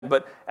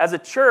But as a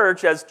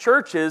church, as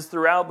churches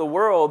throughout the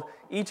world,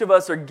 each of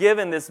us are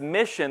given this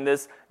mission,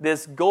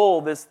 this goal,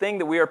 this thing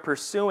that we are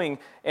pursuing.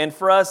 And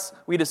for us,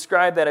 we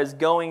describe that as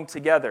going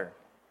together.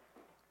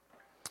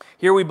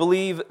 Here we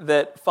believe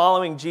that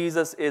following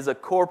Jesus is a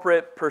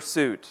corporate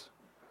pursuit.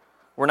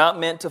 We're not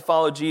meant to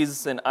follow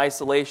Jesus in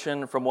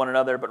isolation from one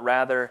another, but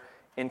rather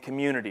in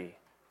community.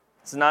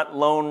 This is not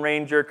Lone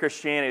Ranger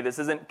Christianity. This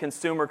isn't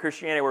consumer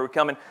Christianity where we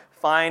come and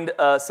find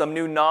some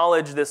new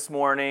knowledge this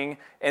morning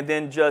and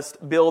then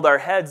just build our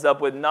heads up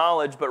with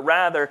knowledge, but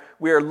rather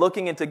we are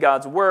looking into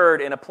God's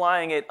Word and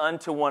applying it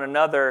unto one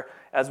another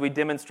as we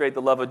demonstrate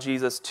the love of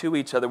Jesus to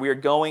each other. We are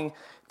going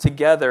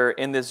together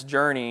in this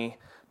journey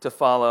to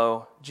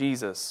follow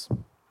Jesus.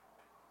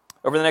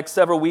 Over the next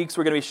several weeks,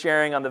 we're going to be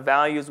sharing on the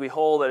values we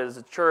hold as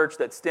a church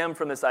that stem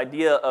from this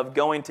idea of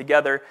going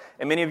together.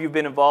 And many of you have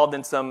been involved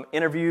in some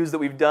interviews that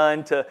we've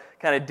done to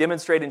kind of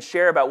demonstrate and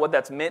share about what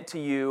that's meant to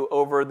you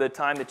over the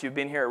time that you've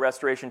been here at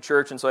Restoration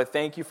Church. And so I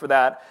thank you for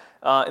that.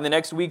 In the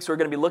next weeks, we're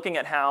going to be looking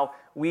at how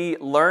we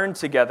learn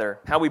together,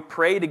 how we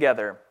pray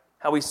together,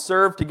 how we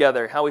serve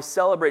together, how we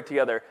celebrate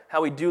together,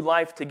 how we do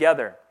life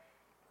together.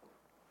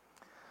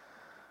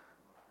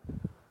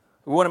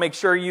 We want to make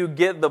sure you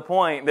get the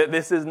point that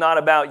this is not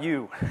about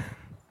you.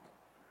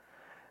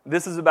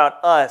 This is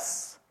about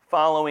us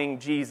following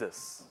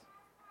Jesus.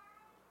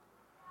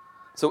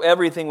 So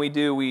everything we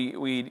do,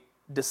 we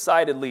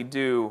decidedly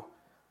do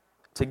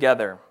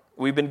together.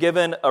 We've been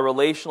given a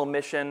relational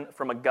mission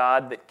from a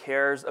God that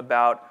cares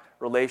about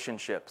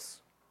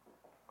relationships.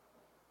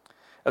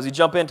 As we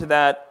jump into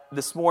that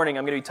this morning,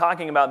 I'm going to be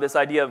talking about this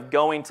idea of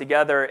going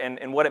together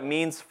and what it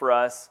means for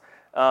us.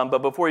 But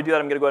before we do that,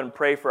 I'm going to go ahead and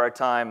pray for our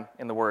time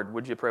in the Word.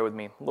 Would you pray with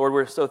me? Lord,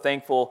 we're so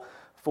thankful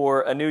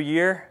for a new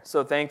year,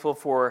 so thankful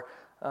for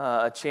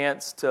a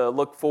chance to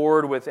look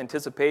forward with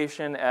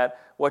anticipation at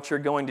what you're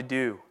going to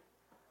do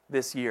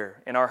this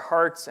year in our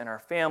hearts, in our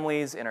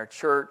families, in our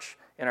church,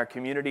 in our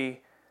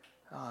community.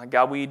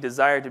 God, we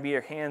desire to be your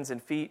hands and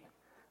feet.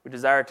 We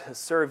desire to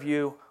serve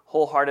you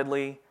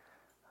wholeheartedly,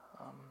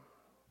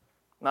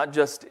 not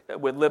just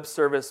with lip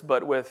service,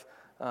 but with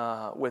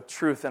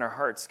truth in our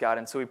hearts, God.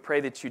 And so we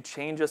pray that you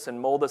change us and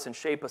mold us and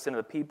shape us into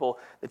the people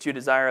that you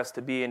desire us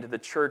to be, into the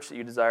church that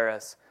you desire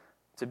us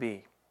to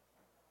be.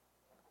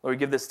 Lord, we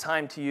give this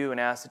time to you and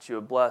ask that you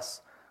would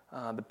bless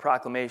the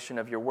proclamation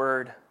of your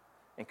word,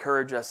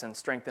 encourage us and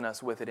strengthen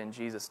us with it in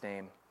Jesus'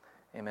 name.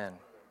 Amen.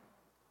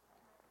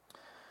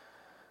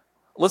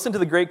 Listen to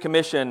the Great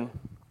Commission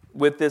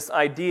with this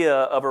idea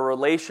of a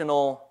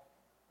relational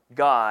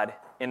God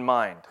in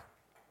mind.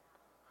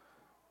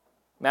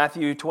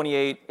 Matthew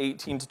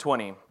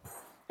 28:18-20.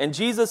 And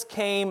Jesus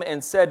came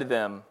and said to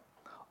them,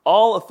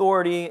 all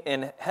authority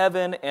in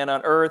heaven and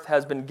on earth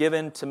has been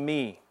given to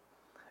me.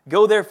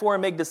 Go therefore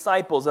and make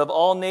disciples of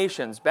all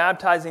nations,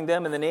 baptizing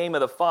them in the name of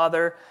the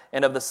Father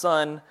and of the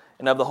Son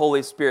and of the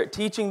Holy Spirit,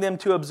 teaching them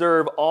to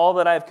observe all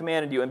that I have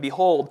commanded you. And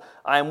behold,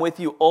 I am with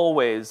you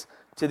always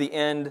to the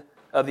end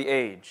of the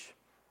age.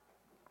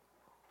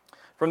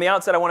 From the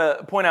outset, I want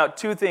to point out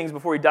two things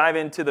before we dive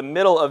into the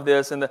middle of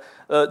this. And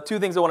the two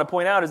things I want to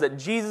point out is that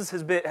Jesus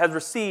has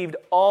received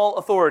all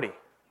authority.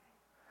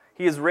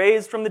 He is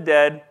raised from the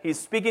dead. He's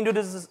speaking to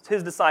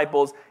his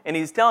disciples, and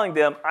he's telling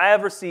them, I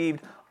have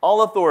received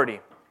all authority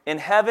in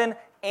heaven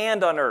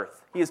and on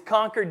earth. He has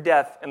conquered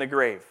death and the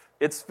grave.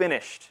 It's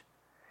finished.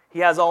 He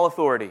has all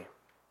authority.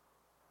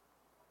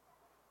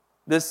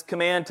 This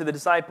command to the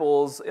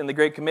disciples in the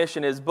Great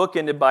Commission is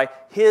bookended by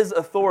his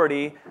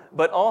authority,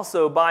 but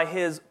also by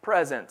his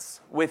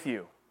presence with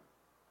you.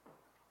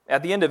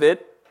 At the end of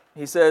it,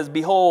 he says,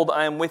 behold,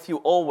 I am with you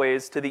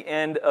always to the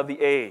end of the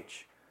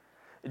age.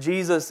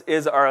 Jesus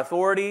is our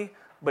authority,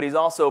 but he's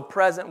also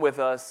present with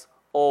us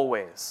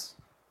always.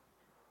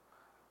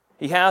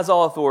 He has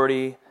all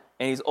authority,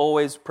 and he's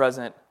always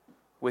present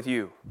with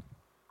you.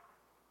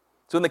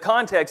 So in the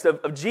context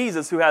of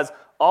Jesus, who has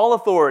all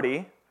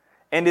authority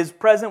and is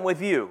present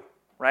with you,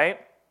 right?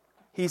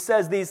 He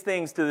says these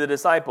things to the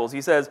disciples.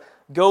 He says,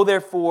 go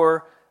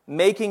therefore,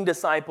 making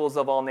disciples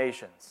of all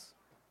nations.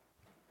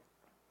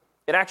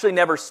 It actually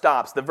never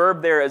stops. The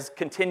verb there is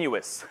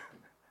continuous.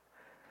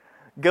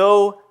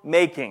 Go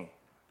making,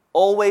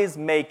 always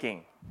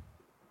making.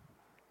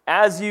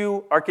 As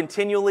you are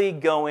continually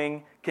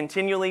going,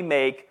 continually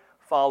make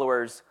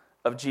followers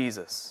of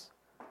Jesus.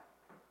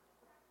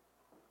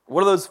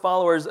 What are those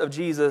followers of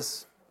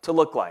Jesus to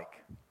look like?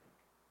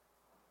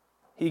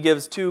 He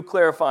gives two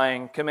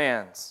clarifying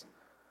commands.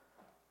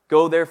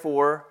 Go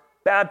therefore,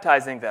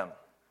 baptizing them.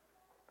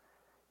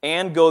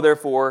 And go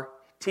therefore,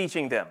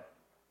 teaching them.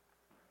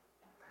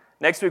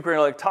 Next week we're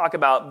going to talk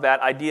about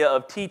that idea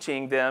of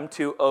teaching them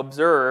to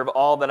observe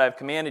all that I've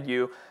commanded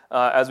you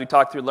as we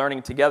talk through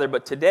learning together.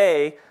 But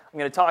today I'm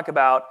going to talk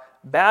about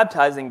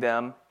baptizing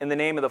them in the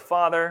name of the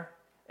Father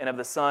and of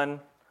the Son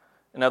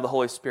and of the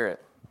Holy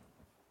Spirit.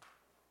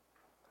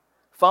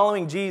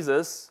 Following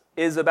Jesus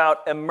is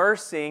about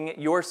immersing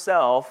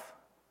yourself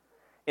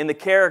in the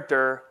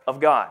character of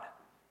God.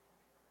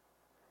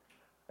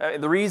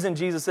 The reason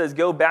Jesus says,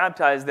 go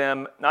baptize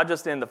them, not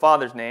just in the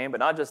Father's name, but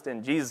not just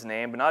in Jesus'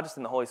 name, but not just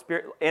in the Holy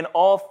Spirit, in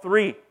all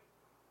three.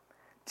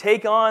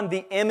 Take on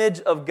the image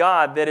of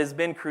God that has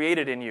been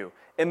created in you.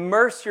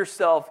 Immerse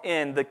yourself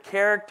in the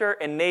character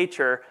and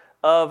nature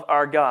of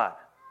our God.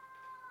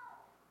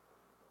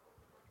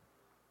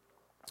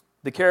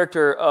 The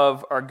character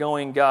of our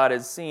going God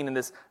is seen in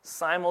this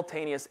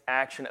simultaneous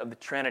action of the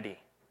Trinity,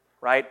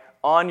 right?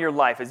 On your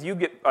life. As you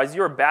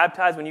are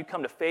baptized, when you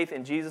come to faith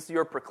in Jesus, you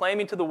are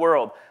proclaiming to the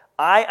world,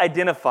 I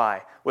identify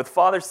with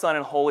Father, Son,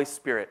 and Holy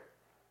Spirit.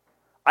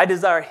 I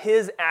desire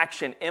His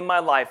action in my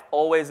life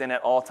always and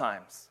at all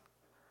times.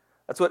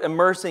 That's what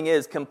immersing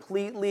is,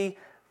 completely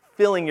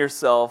filling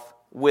yourself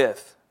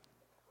with.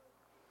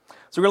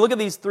 So we're going to look at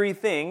these three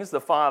things,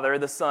 the Father,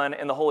 the Son,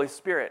 and the Holy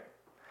Spirit.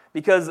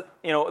 Because,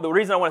 the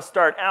reason I want to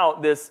start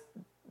out this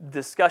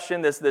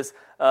discussion, this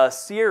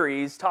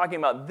series, talking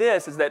about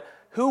this, is that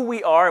who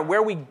we are and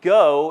where we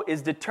go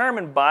is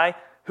determined by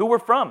who we're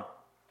from,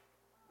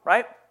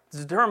 right? It's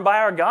determined by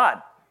our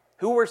God,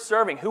 who we're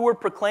serving, who we're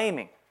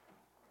proclaiming.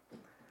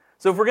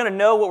 So if we're going to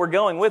know what we're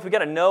going with, we've got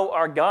to know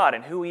our God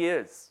and who He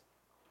is.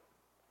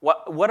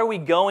 What are we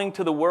going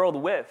to the world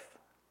with?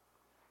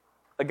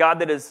 A God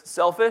that is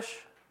selfish?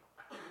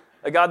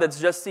 A God that's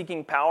just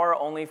seeking power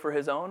only for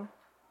His own?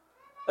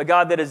 A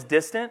God that is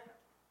distant?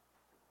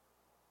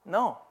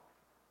 No.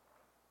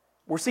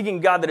 We're seeking a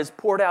God that has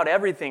poured out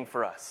everything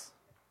for us,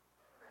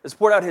 has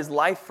poured out His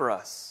life for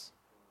us.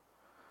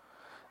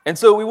 And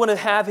so we want to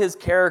have His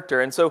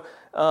character. And so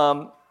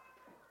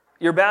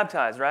you're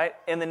baptized, right?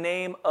 In the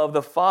name of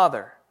the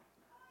Father.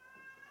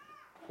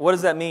 What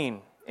does that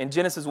mean? In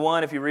Genesis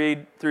 1, if you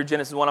read through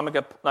Genesis 1, I'm not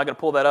going to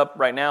pull that up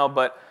right now,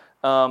 but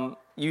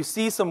you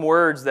see some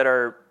words that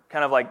are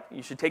kind of like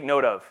you should take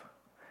note of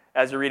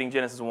as you're reading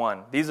Genesis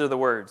 1. These are the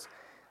words: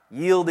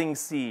 yielding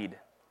seed,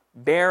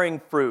 bearing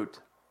fruit,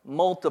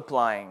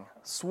 multiplying,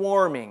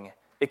 swarming,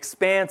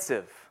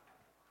 expansive.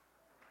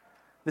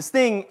 This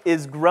thing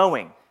is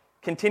growing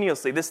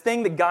continuously. This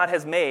thing that God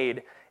has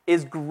made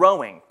is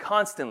growing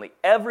constantly.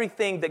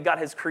 Everything that God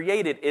has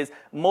created is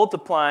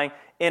multiplying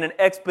in an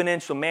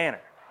exponential manner.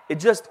 It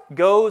just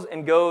goes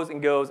and goes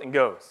and goes and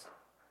goes.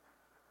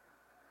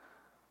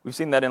 We've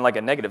seen that in like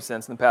a negative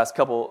sense in the past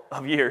couple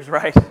of years,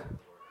 right?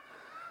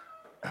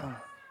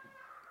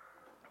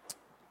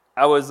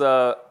 I was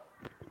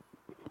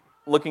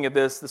looking at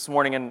this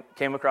morning and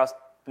came across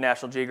a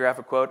National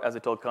Geographic quote. As I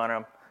told Connor,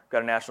 I've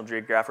got a National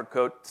Geographic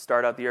quote to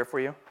start out the year for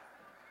you.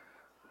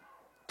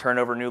 Turn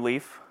over a new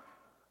leaf.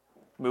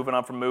 Moving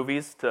on from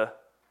movies to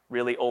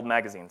really old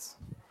magazines.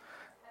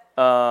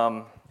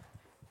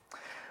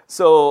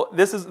 So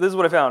this is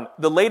what I found.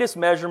 The latest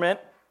measurement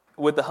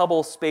with the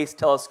Hubble Space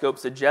Telescope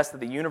suggests that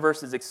the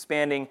universe is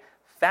expanding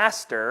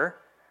faster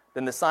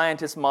than the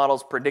scientists'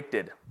 models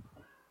predicted.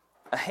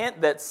 A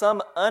hint that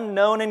some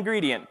unknown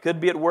ingredient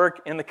could be at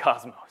work in the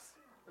cosmos.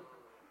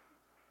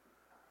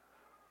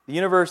 The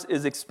universe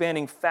is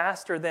expanding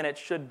faster than it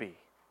should be.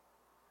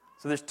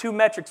 So there's two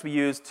metrics we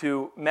use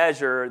to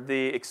measure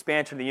the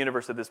expansion of the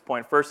universe at this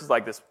point. First is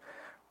like this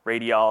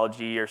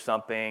radiology or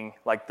something,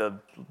 like the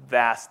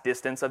vast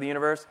distance of the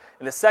universe.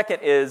 And the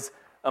second is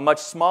a much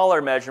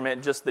smaller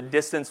measurement, just the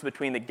distance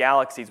between the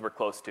galaxies we're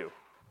close to.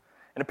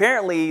 And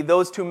apparently,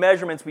 those two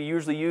measurements we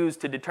usually use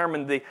to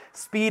determine the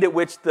speed at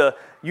which the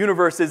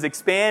universe is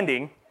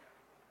expanding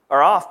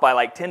are off by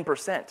like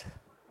 10%.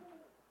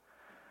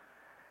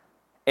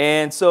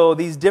 And so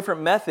these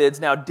different methods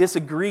now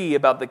disagree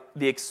about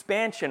the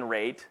expansion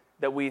rate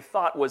that we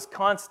thought was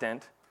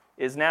constant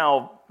is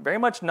now very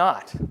much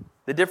not.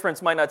 The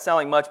difference might not sound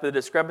like much, but the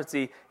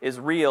discrepancy is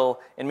real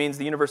and means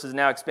the universe is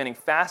now expanding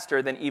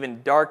faster than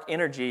even dark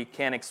energy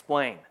can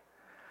explain.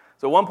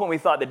 So at one point we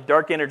thought that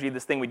dark energy,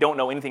 this thing we don't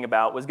know anything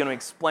about, was going to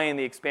explain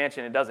the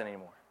expansion. It doesn't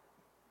anymore.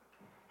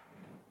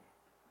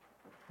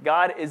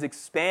 God is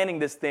expanding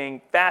this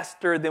thing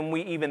faster than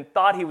we even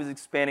thought He was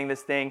expanding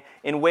this thing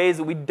in ways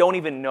that we don't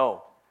even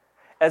know.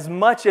 As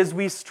much as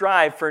we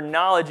strive for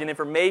knowledge and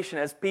information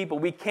as people,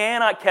 we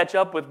cannot catch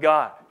up with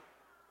God.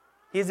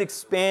 He is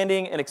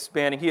expanding and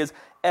expanding. He is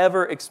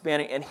ever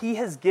expanding, and He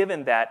has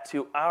given that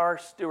to our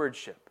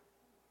stewardship.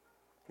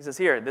 He says,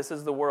 here, this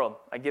is the world.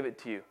 I give it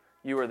to you.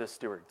 You are the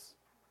stewards.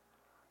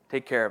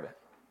 Take care of it.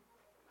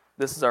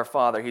 This is our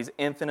Father. He's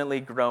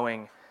infinitely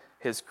growing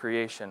His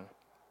creation.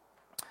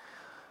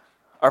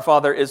 Our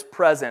Father is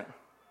present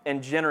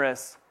and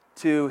generous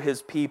to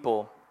His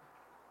people.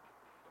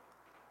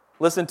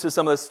 Listen to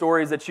some of the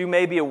stories that you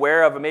may be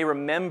aware of and may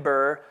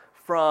remember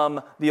from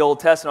the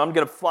Old Testament. I'm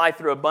going to fly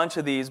through a bunch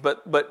of these,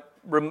 but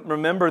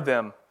remember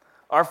them.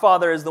 Our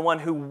Father is the one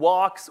who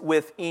walks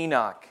with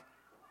Enoch,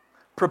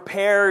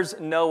 prepares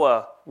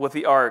Noah with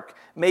the ark,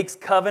 makes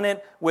covenant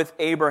with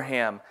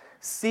Abraham,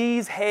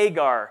 sees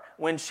Hagar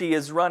when she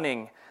is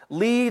running,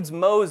 leads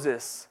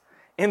Moses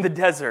in the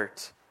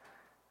desert,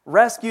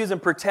 rescues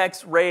and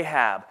protects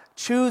Rahab,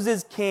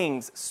 chooses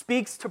kings,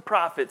 speaks to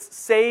prophets,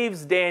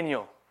 saves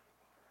Daniel.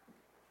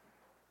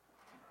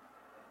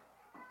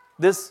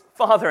 This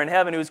Father in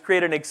heaven who has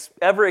created an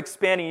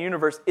ever-expanding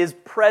universe is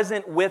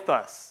present with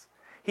us.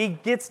 He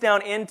gets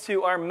down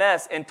into our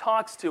mess and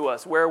talks to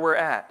us where we're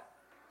at.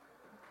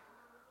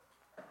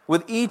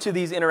 With each of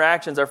these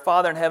interactions, our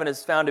Father in heaven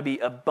is found to be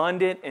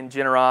abundant in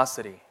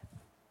generosity.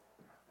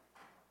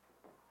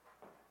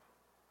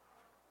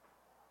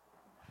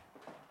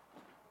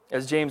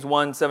 As James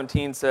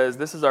 1:17 says,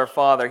 this is our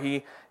Father.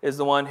 He is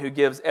the one who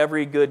gives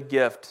every good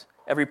gift.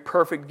 Every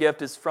perfect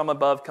gift is from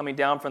above, coming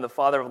down from the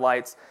Father of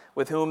lights,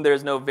 with whom there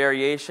is no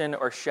variation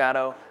or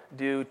shadow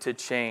due to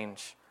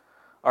change.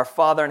 Our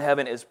Father in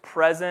heaven is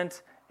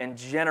present and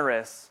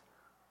generous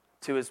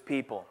to His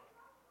people.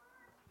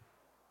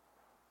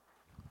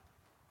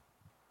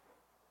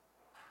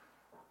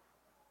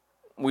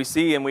 We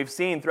see and we've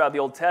seen throughout the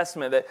Old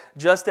Testament that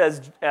just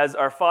as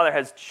our Father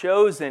has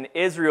chosen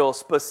Israel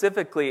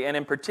specifically and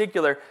in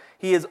particular,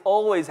 He has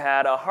always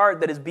had a heart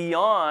that is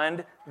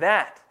beyond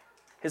that.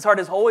 His heart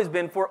has always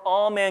been for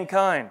all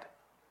mankind.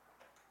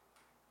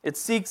 He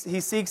seeks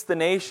the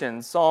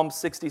nations, Psalm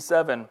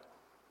 67.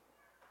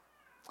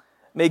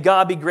 May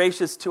God be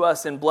gracious to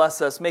us and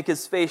bless us, make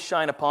His face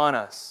shine upon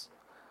us,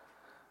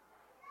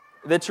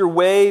 that your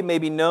way may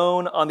be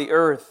known on the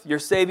earth, your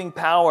saving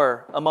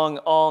power among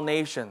all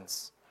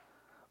nations.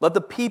 Let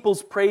the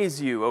peoples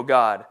praise you, O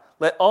God.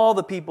 Let all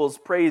the peoples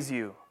praise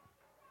you.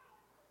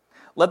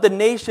 Let the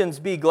nations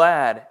be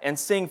glad and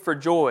sing for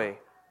joy.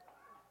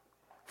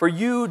 For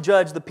you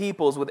judge the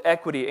peoples with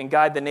equity and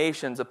guide the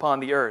nations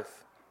upon the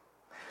earth.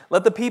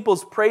 Let the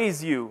peoples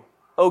praise you,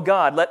 O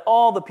God. Let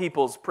all the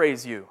peoples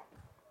praise you.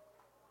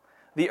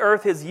 The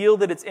earth has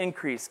yielded its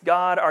increase.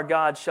 God, our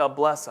God, shall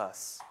bless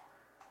us.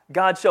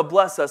 God shall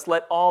bless us.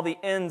 Let all the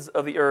ends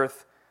of the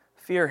earth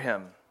fear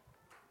Him.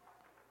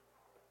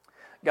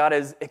 God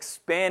is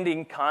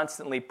expanding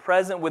constantly,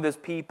 present with His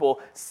people,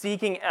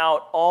 seeking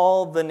out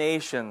all the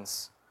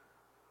nations.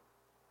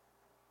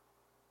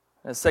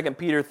 As 2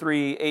 Peter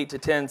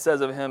 3:8-10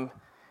 says of Him,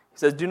 He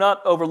says, do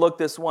not overlook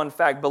this one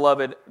fact,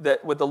 beloved,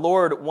 that with the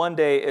Lord 1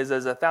 day is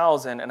as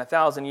 1,000, and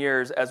 1,000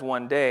 years as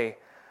 1 day.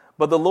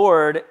 But the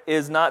Lord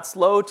is not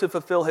slow to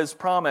fulfill His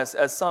promise,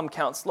 as some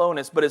count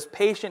slowness, but is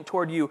patient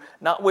toward you,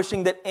 not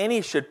wishing that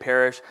any should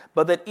perish,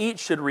 but that each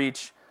should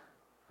reach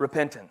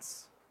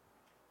repentance.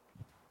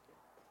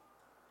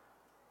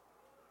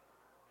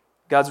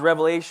 God's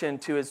revelation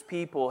to His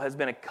people has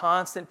been a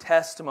constant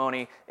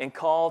testimony and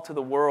call to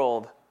the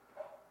world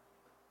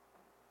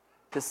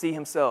to see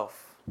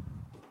Himself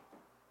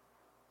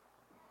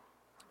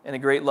and a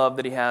great love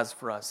that He has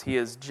for us. He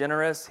is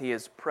generous, He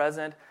is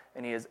present,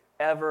 and He is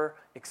ever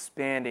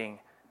expanding.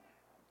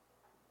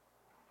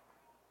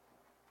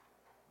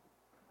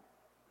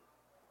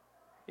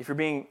 If you're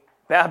being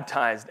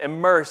baptized,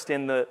 immersed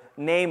in the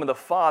name of the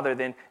Father,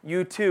 then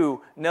you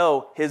too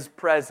know His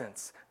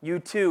presence. You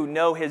too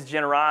know His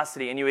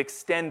generosity, and you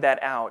extend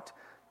that out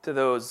to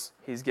those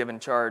He's given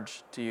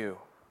charge to you.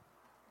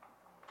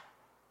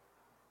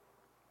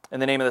 In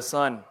the name of the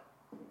Son.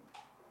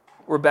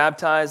 We're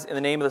baptized in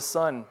the name of the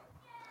Son.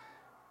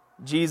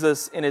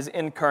 Jesus, in His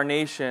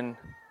incarnation,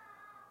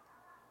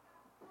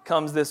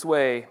 comes this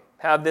way.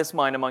 Have this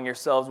mind among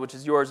yourselves, which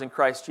is yours in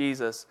Christ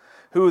Jesus,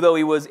 who, though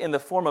He was in the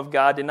form of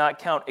God, did not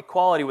count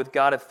equality with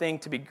God a thing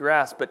to be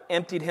grasped, but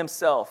emptied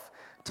Himself,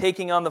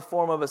 taking on the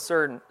form of a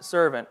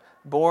servant,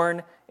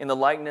 born in the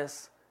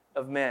likeness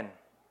of men.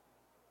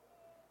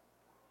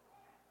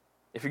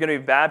 If you're going to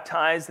be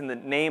baptized in the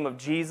name of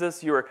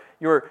Jesus,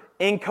 you're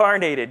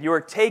incarnated. You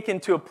are taken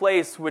to a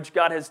place which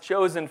God has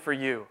chosen for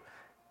you.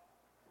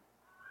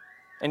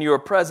 And you are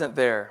present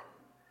there.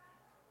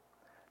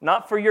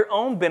 Not for your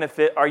own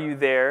benefit are you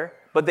there,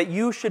 but that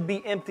you should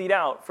be emptied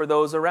out for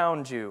those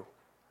around you.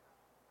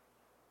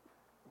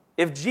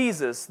 If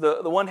Jesus,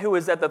 the one who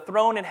is at the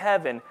throne in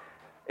heaven,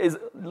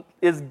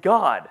 is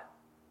God,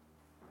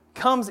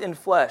 comes in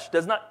flesh,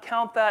 does not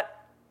count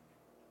that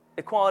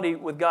equality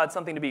with God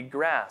something to be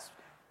grasped,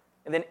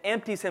 and then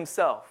empties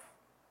Himself,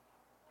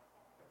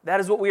 that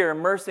is what we are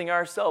immersing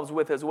ourselves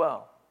with as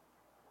well.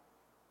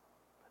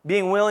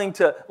 Being willing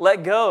to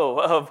let go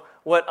of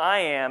what I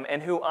am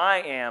and who I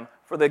am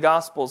for the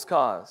gospel's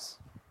cause.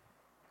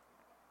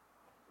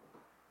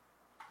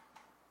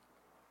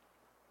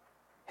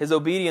 His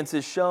obedience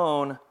is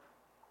shown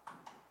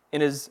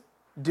in His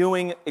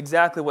doing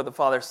exactly what the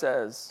Father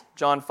says.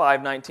 John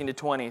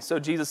 5:19-20. So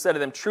Jesus said to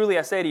them, truly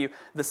I say to you,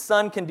 the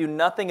Son can do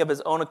nothing of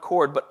His own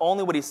accord, but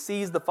only what He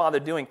sees the Father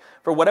doing.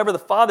 For whatever the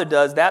Father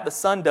does, that the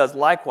Son does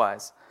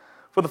likewise.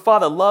 For the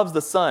Father loves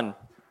the Son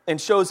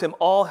and shows Him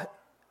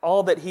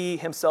all that He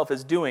Himself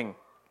is doing.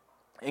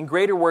 And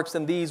greater works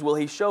than these will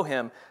He show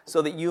Him,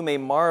 so that you may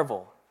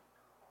marvel.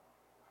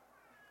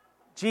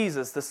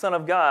 Jesus, the Son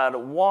of God,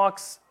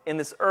 walks in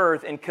this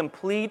earth in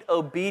complete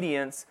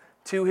obedience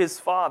to His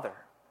Father.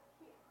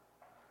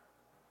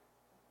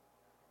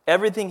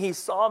 Everything He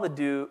saw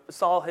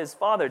His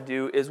Father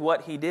do is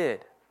what He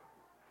did.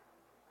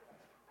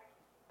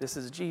 This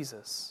is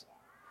Jesus.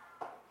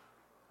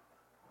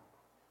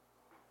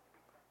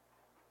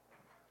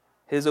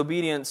 His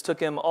obedience took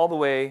Him all the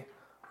way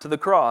to the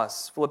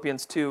cross,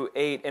 Philippians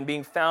 2:8, and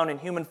being found in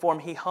human form,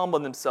 He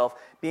humbled Himself,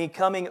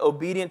 becoming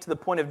obedient to the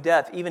point of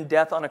death, even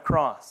death on a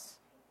cross.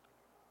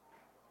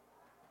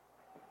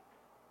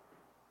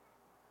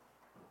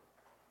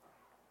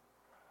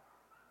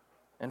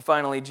 And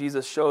finally,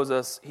 Jesus shows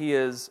us he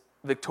is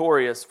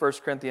victorious. 1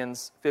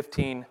 Corinthians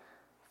 15,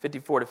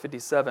 54 to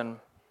 57.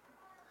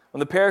 When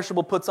the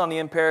perishable puts on the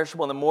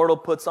imperishable and the mortal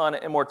puts on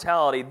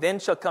immortality, then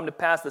shall come to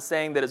pass the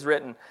saying that is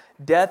written,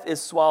 death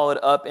is swallowed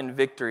up in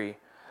victory.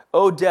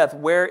 O death,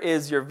 where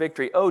is your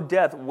victory? O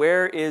death,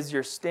 where is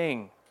your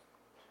sting?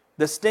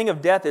 The sting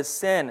of death is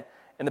sin,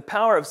 and the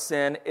power of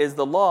sin is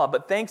the law.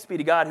 But thanks be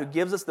to God who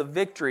gives us the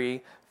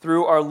victory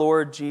through our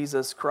Lord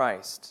Jesus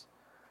Christ.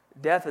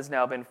 Death has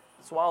now been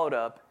swallowed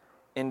up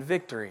in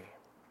victory.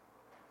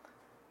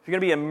 If you're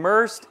going to be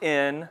immersed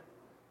in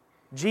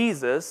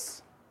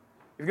Jesus,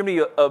 if you're going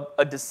to be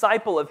a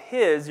disciple of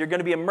His, you're going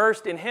to be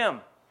immersed in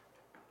Him.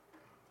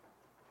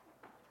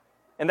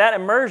 And that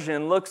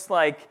immersion looks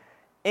like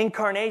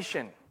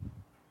incarnation,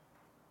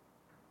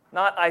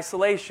 not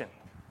isolation.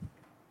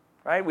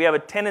 Right? We have a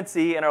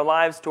tendency in our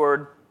lives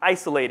toward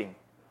isolating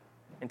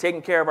and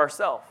taking care of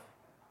ourselves.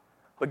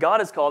 But God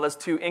has called us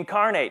to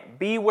incarnate,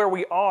 be where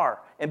we are,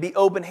 and be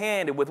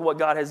open-handed with what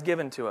God has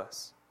given to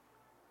us.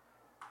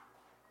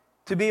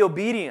 To be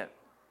obedient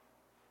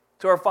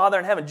to our Father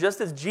in heaven,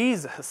 just as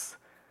Jesus,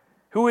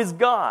 who is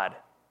God,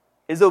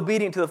 is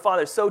obedient to the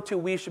Father, so too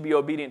we should be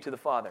obedient to the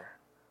Father.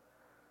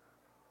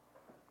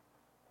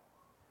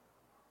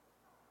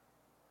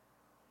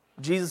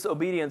 Jesus'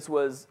 obedience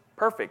was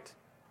perfect,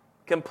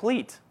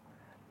 complete,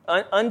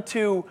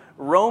 unto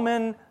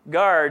Roman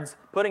guards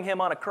putting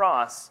him on a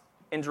cross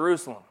in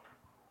Jerusalem.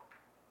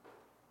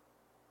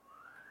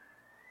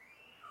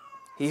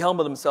 He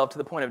humbled himself to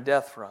the point of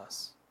death for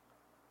us.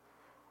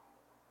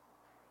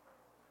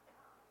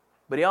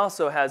 But he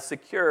also has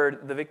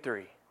secured the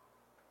victory.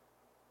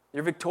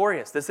 You're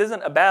victorious. This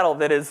isn't a battle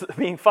that is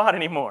being fought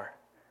anymore.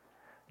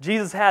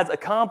 Jesus has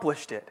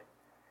accomplished it.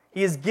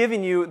 He has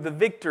given you the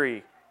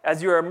victory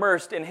as you are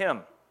immersed in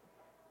Him.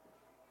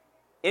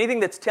 Anything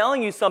that's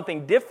telling you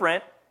something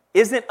different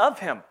isn't of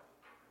Him.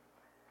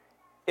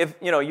 If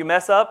you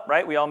mess up,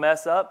 right? We all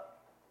mess up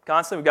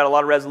constantly. We've got a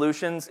lot of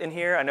resolutions in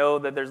here. I know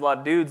that there's a lot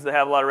of dudes that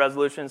have a lot of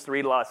resolutions to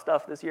read a lot of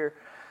stuff this year.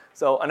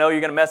 So I know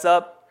you're going to mess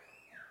up.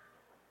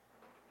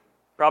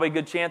 Probably a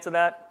good chance of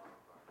that,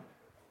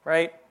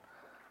 right?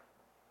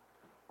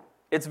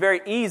 It's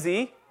very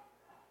easy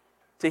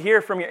to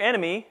hear from your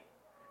enemy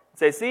and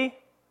say, see,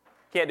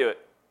 can't do it.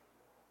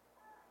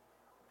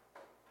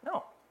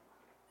 No.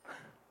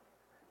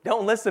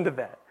 Don't listen to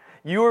that.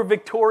 You are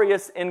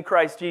victorious in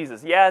Christ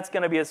Jesus. Yeah, it's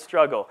going to be a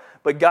struggle,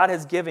 but God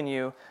has given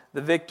you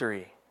the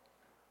victory.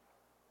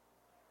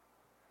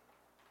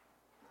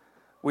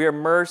 We are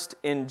immersed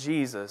in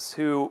Jesus,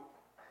 who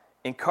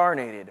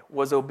incarnated,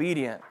 was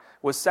obedient,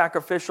 was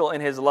sacrificial in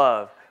His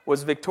love,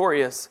 was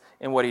victorious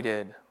in what He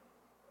did.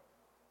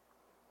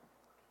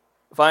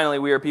 Finally,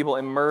 we are people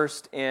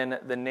immersed in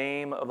the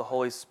name of the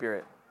Holy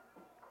Spirit.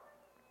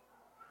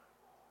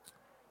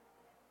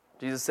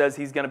 Jesus says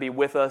He's going to be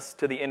with us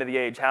to the end of the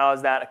age. How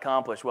is that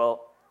accomplished?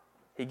 Well,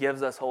 He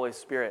gives us Holy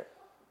Spirit.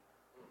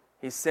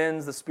 He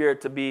sends the Spirit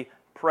to be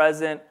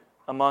present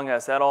among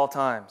us at all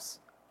times.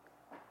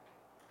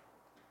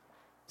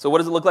 So what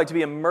does it look like to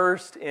be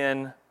immersed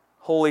in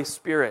Holy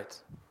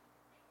Spirit?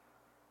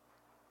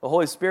 The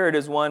Holy Spirit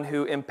is one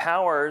who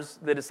empowers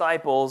the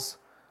disciples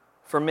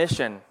for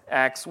mission.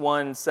 Acts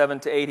 1,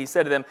 7-8, He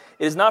said to them,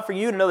 "It is not for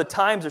you to know the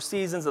times or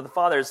seasons that the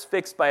Father has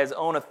fixed by His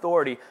own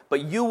authority,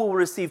 but you will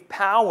receive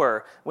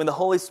power when the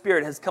Holy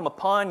Spirit has come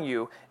upon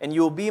you, and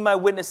you will be my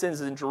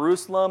witnesses in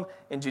Jerusalem,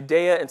 in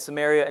Judea, and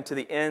Samaria, and to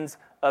the ends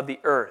of the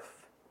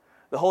earth."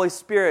 The Holy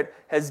Spirit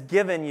has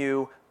given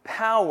you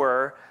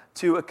power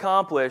to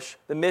accomplish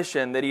the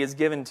mission that He has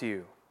given to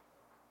you.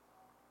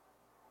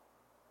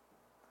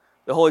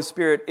 The Holy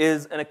Spirit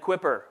is an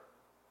equipper.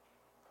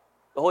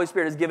 The Holy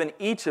Spirit has given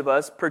each of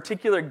us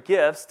particular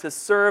gifts to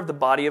serve the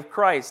body of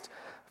Christ.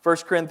 1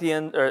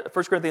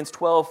 Corinthians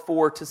 12,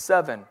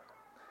 4-7.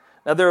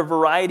 Now there are a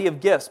variety of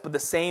gifts, but the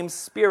same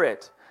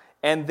Spirit.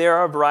 And there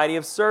are a variety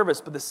of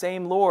service, but the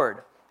same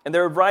Lord. And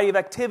there are a variety of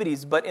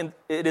activities, but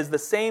it is the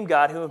same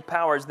God who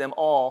empowers them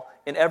all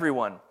in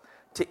everyone.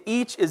 To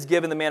each is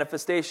given the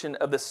manifestation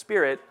of the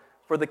Spirit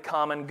for the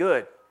common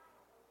good.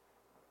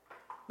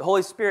 The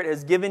Holy Spirit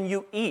has given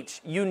you each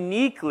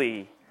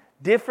uniquely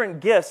different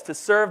gifts to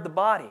serve the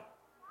body.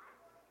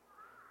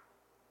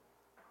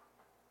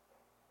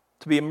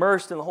 To be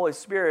immersed in the Holy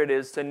Spirit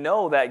is to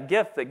know that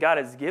gift that God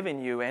has given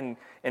you and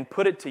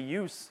put it to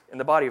use in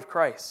the body of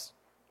Christ.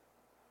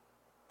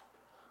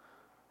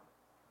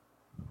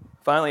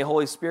 Finally, the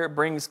Holy Spirit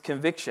brings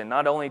conviction,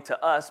 not only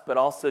to us, but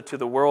also to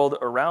the world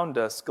around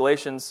us.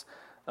 Galatians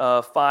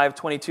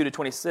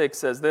 5:22-26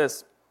 says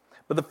this,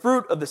 "But the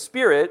fruit of the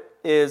Spirit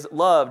is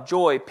love,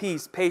 joy,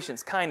 peace,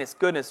 patience, kindness,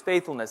 goodness,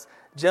 faithfulness,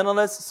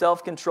 gentleness,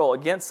 self-control.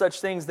 Against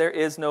such things there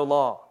is no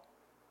law.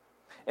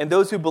 And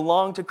those who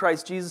belong to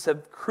Christ Jesus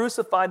have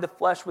crucified the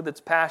flesh with its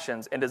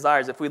passions and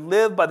desires. If we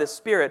live by the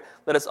Spirit,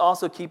 let us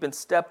also keep in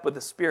step with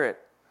the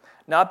Spirit,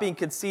 not being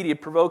conceited,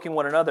 provoking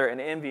one another,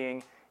 and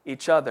envying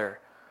each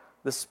other."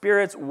 The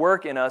Spirit's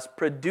work in us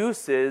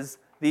produces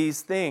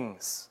these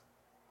things.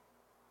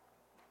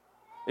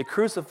 It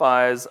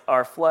crucifies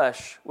our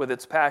flesh with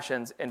its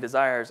passions and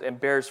desires and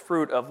bears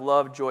fruit of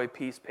love, joy,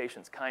 peace,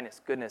 patience,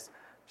 kindness, goodness,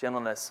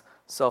 gentleness,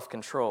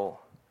 self-control.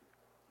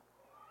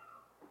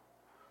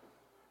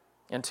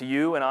 And to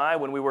you and I,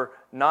 when we were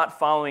not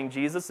following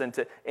Jesus, and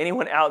to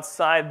anyone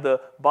outside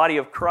the body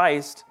of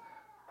Christ,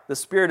 the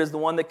Spirit is the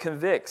one that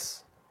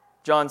convicts.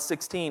 John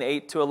 16,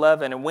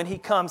 8-11. And when He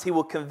comes, He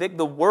will convict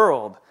the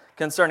world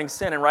concerning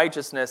sin and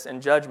righteousness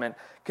and judgment.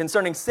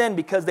 Concerning sin,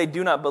 because they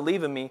do not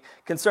believe in me.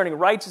 Concerning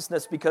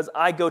righteousness, because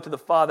I go to the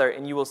Father,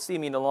 and you will see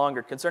me no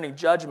longer. Concerning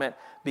judgment,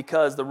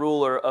 because the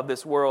ruler of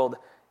this world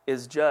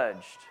is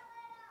judged.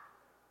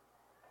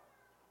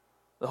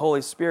 The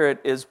Holy Spirit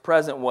is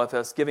present with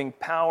us, giving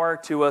power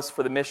to us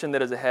for the mission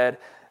that is ahead,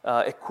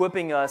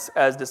 equipping us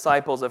as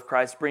disciples of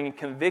Christ, bringing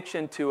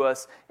conviction to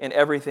us in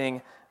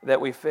everything that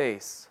we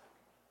face.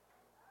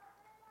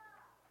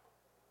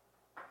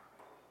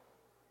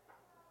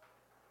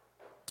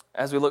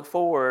 As we look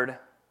forward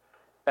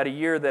at a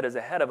year that is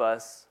ahead of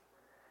us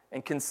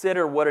and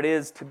consider what it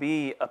is to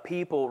be a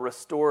people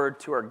restored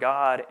to our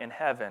God in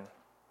heaven,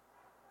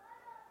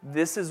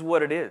 this is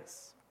what it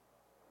is.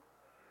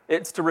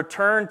 It's to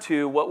return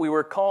to what we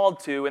were called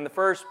to in the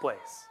first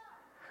place.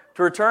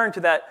 To return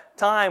to that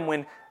time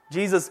when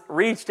Jesus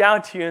reached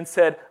out to you and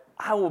said,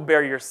 I will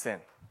bear your sin.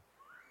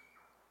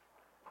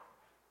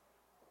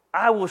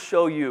 I will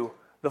show you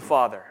the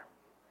Father.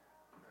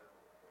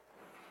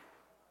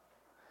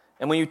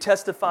 And when you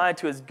testify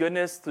to His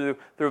goodness through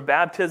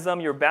baptism,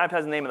 you're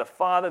baptized in the name of the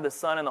Father, the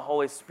Son, and the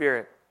Holy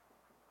Spirit.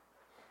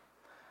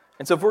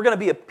 And so if we're going to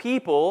be a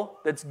people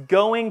that's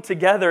going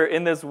together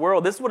in this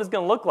world, this is what it's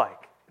going to look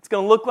like. It's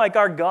going to look like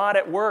our God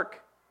at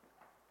work.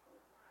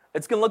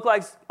 It's going to look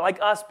like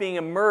us being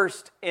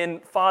immersed in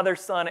Father,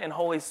 Son, and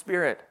Holy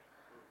Spirit.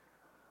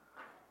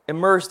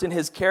 Immersed in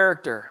His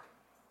character.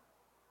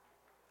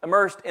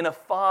 Immersed in a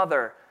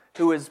Father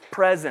who is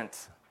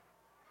present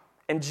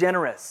and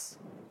generous.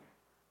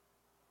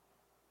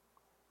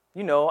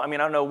 You know, I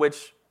don't know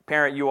which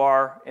parent you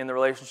are in the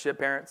relationship,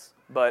 parents,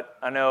 but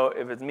I know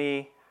if it's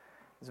me,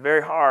 it's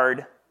very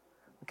hard,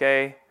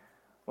 okay,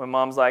 when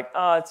mom's like,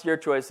 it's your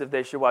choice if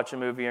they should watch a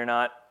movie or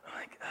not. I'm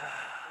like,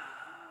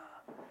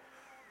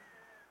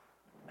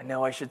 I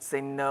know I should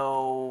say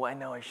no. I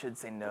know I should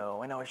say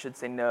no. I know I should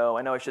say no.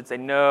 I know I should say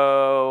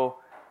no.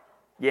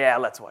 Yeah,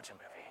 let's watch a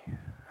movie.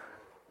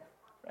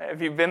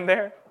 Have you been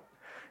there?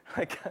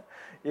 Like,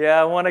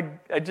 yeah,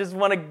 I just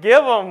want to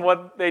give them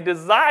what they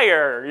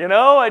desire, you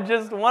know? I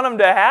just want them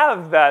to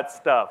have that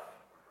stuff.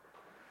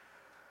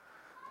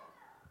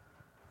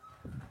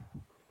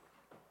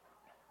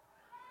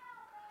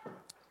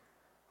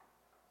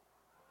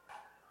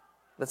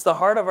 That's the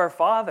heart of our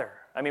Father.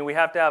 We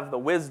have to have the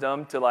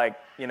wisdom to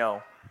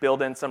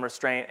build in some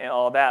restraint and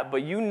all that.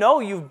 But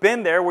you've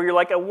been there where you're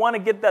like, I want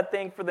to get that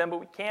thing for them, but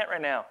we can't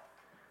right now.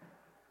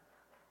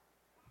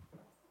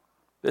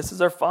 This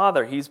is our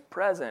Father. He's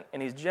present and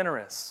He's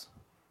generous.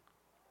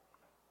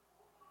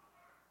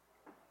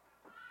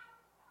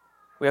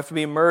 We have to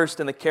be immersed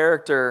in the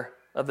character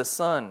of the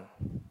Son.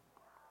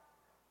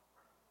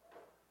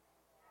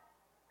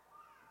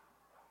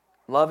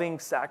 Loving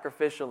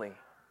sacrificially.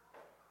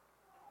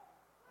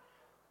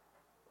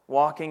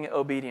 Walking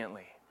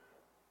obediently.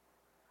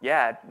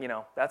 Yeah,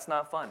 that's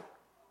not fun.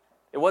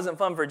 It wasn't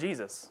fun for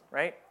Jesus,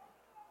 right?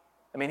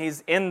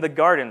 He's in the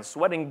garden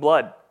sweating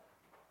blood.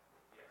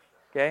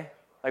 Okay?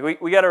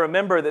 We got to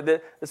remember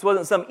that this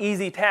wasn't some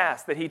easy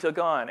task that He took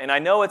on. And I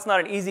know it's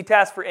not an easy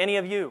task for any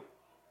of you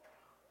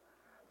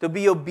to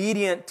be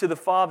obedient to the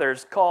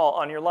Father's call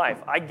on your life.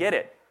 I get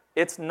it.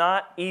 It's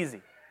not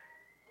easy.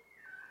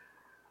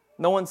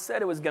 No one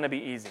said it was going to be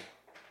easy.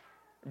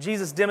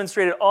 Jesus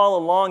demonstrated all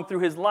along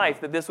through His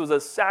life that this was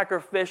a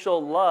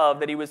sacrificial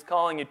love that He was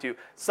calling you to,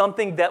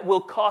 something that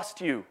will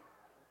cost you.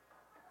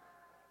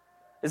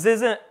 This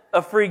isn't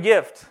a free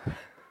gift.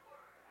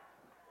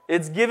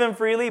 It's given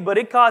freely, but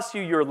it costs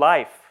you your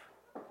life.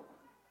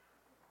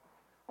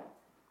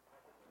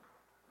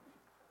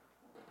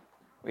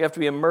 We have to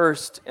be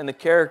immersed in the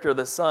character of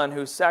the Son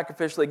who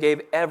sacrificially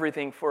gave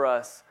everything for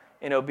us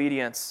in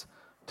obedience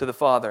to the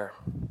Father.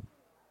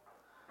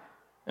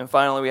 And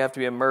finally, we have to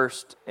be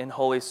immersed in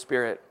Holy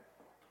Spirit,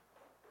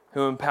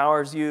 who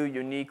empowers you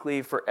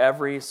uniquely for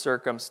every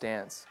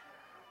circumstance,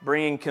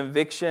 bringing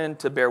conviction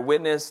to bear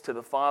witness to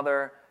the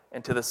Father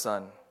and to the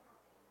Son.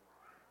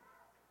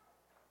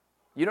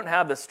 You don't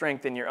have the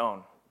strength in your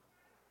own.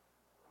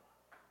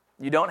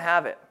 You don't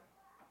have it.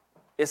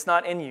 It's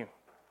not in you.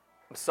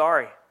 I'm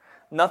sorry.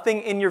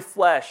 Nothing in your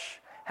flesh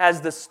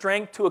has the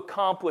strength to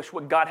accomplish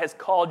what God has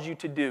called you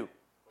to do.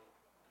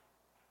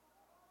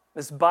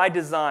 It's by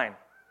design.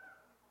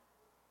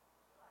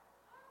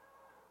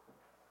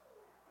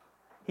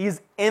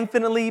 He's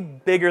infinitely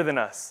bigger than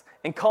us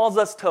and calls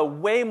us to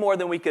way more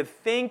than we could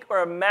think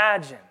or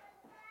imagine.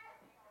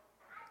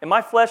 In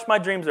my flesh, my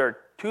dreams are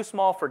too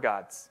small for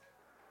God's.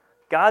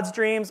 God's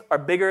dreams are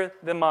bigger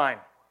than mine.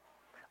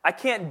 I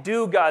can't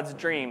do God's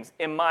dreams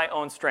in my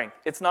own strength.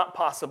 It's not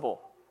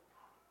possible.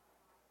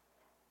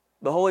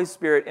 The Holy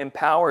Spirit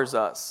empowers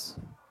us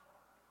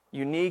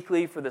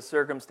uniquely for the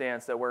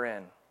circumstance that we're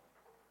in.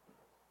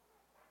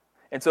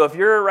 And so if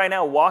you're right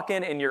now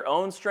walking in your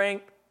own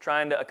strength,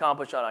 trying to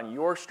accomplish that on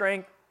your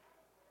strength,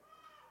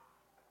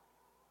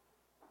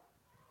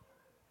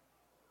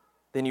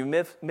 then you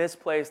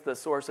misplaced the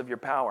source of your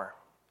power.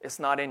 It's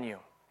not in you.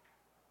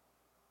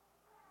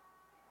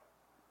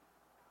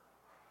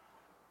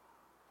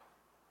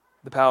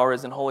 The power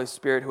is in Holy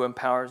Spirit who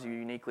empowers you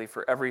uniquely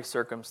for every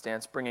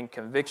circumstance, bringing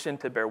conviction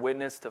to bear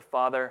witness to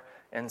Father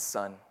and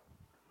Son.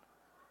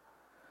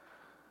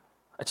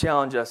 I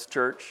challenge us,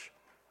 church.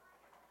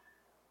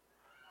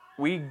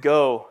 We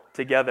go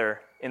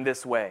together in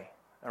this way,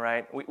 all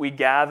right? We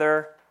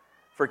gather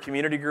for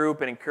community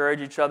group and encourage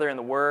each other in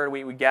the Word.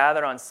 We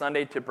gather on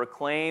Sunday to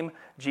proclaim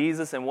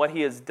Jesus and what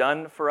He has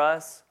done for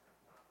us.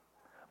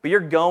 But you're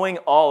going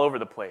all over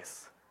the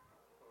place,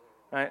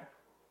 right?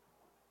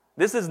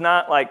 This is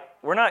not like,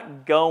 we're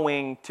not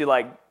going to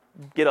like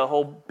get a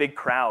whole big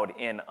crowd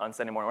in on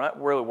Sunday morning. We're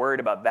not really worried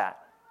about that.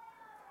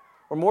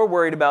 We're more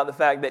worried about the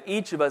fact that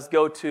each of us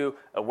go to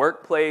a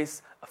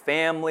workplace, a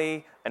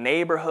family, a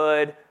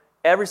neighborhood,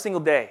 every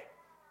single day.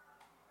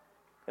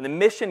 And the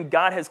mission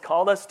God has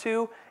called us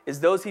to is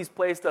those He's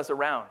placed us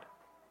around.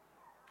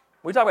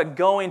 When we talk about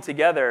going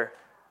together,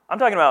 I'm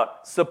talking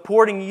about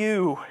supporting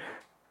you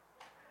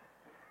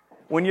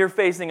when you're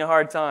facing a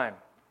hard time,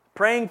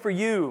 praying for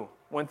you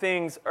when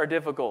things are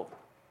difficult.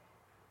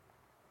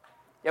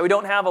 Yeah, we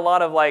don't have a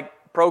lot of like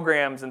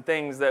programs and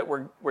things that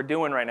we're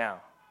doing right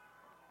now.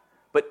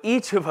 But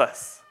each of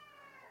us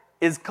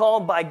is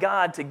called by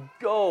God to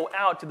go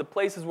out to the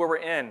places where we're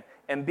in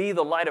and be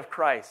the light of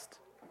Christ.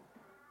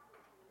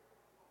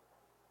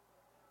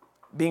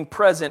 Being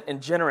present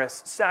and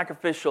generous,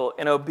 sacrificial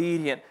and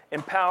obedient,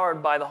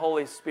 empowered by the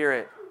Holy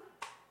Spirit.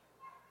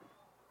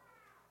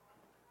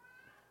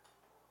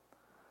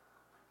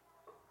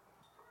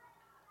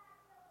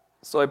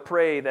 So I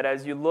pray that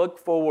as you look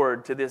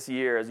forward to this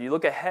year, as you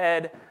look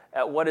ahead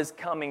at what is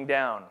coming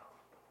down,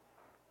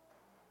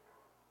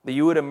 that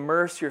you would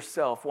immerse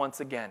yourself once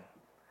again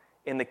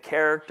in the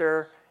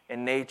character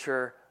and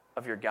nature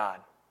of your God.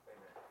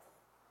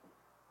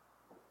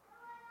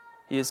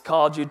 He has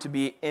called you to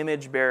be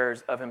image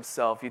bearers of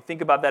Himself. You think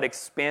about that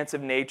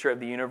expansive nature of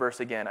the universe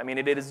again. I mean,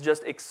 it is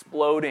just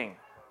exploding.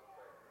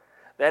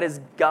 That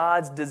is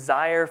God's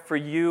desire for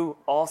you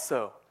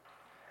also.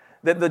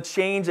 That the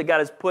change that God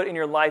has put in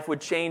your life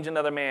would change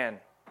another man.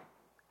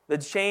 The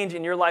change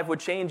in your life would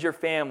change your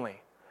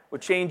family,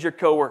 would change your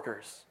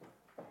coworkers.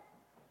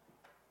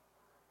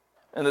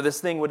 And that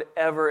this thing would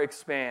ever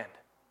expand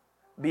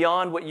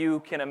beyond what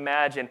you can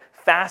imagine,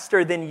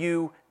 faster than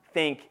you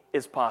think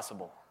is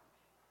possible.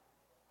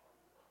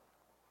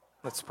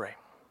 Let's pray.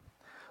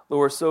 Lord,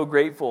 we're so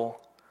grateful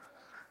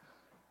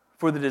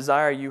for the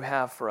desire you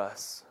have for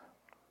us.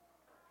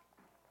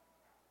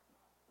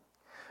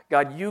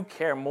 God, you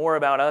care more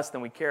about us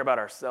than we care about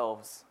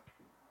ourselves.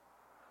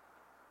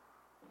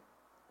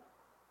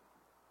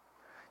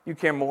 You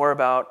care more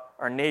about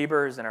our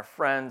neighbors and our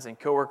friends and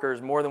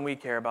coworkers more than we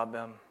care about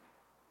them.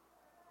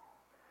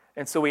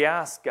 And so we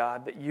ask,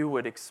 God, that you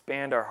would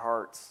expand our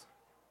hearts.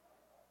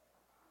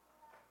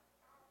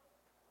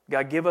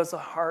 God, give us a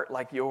heart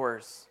like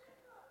yours.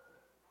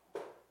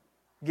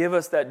 Give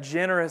us that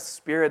generous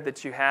spirit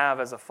that you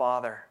have as a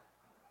father.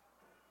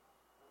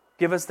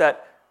 Give us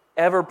that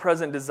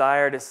ever-present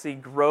desire to see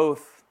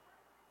growth.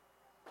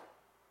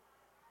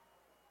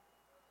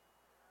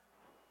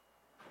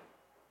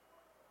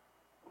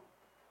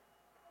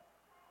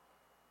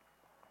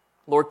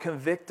 Lord,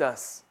 convict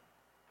us.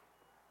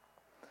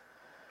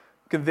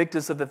 Convict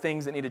us of the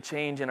things that need to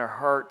change in our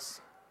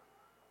hearts.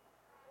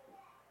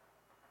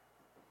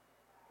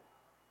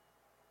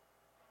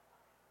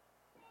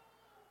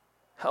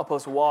 Help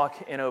us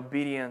walk in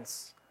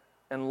obedience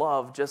and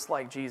love just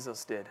like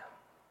Jesus did.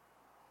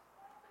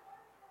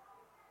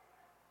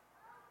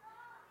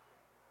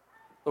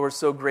 Lord, we're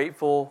so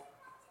grateful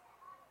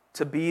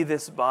to be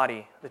this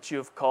body that you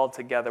have called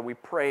together. We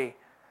pray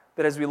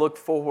that as we look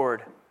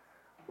forward,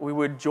 we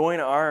would join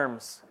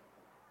arms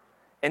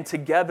and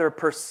together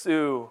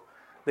pursue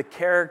the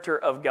character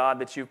of God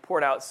that you've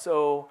poured out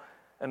so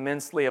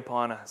immensely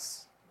upon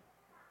us.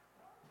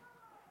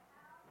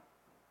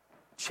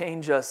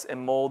 Change us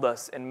and mold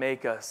us and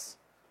make us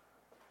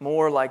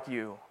more like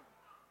you.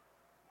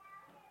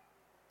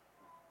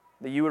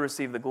 That you would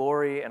receive the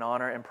glory and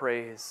honor and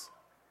praise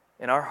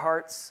in our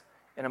hearts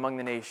and among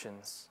the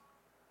nations.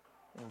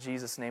 In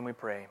Jesus' name we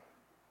pray.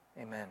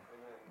 Amen.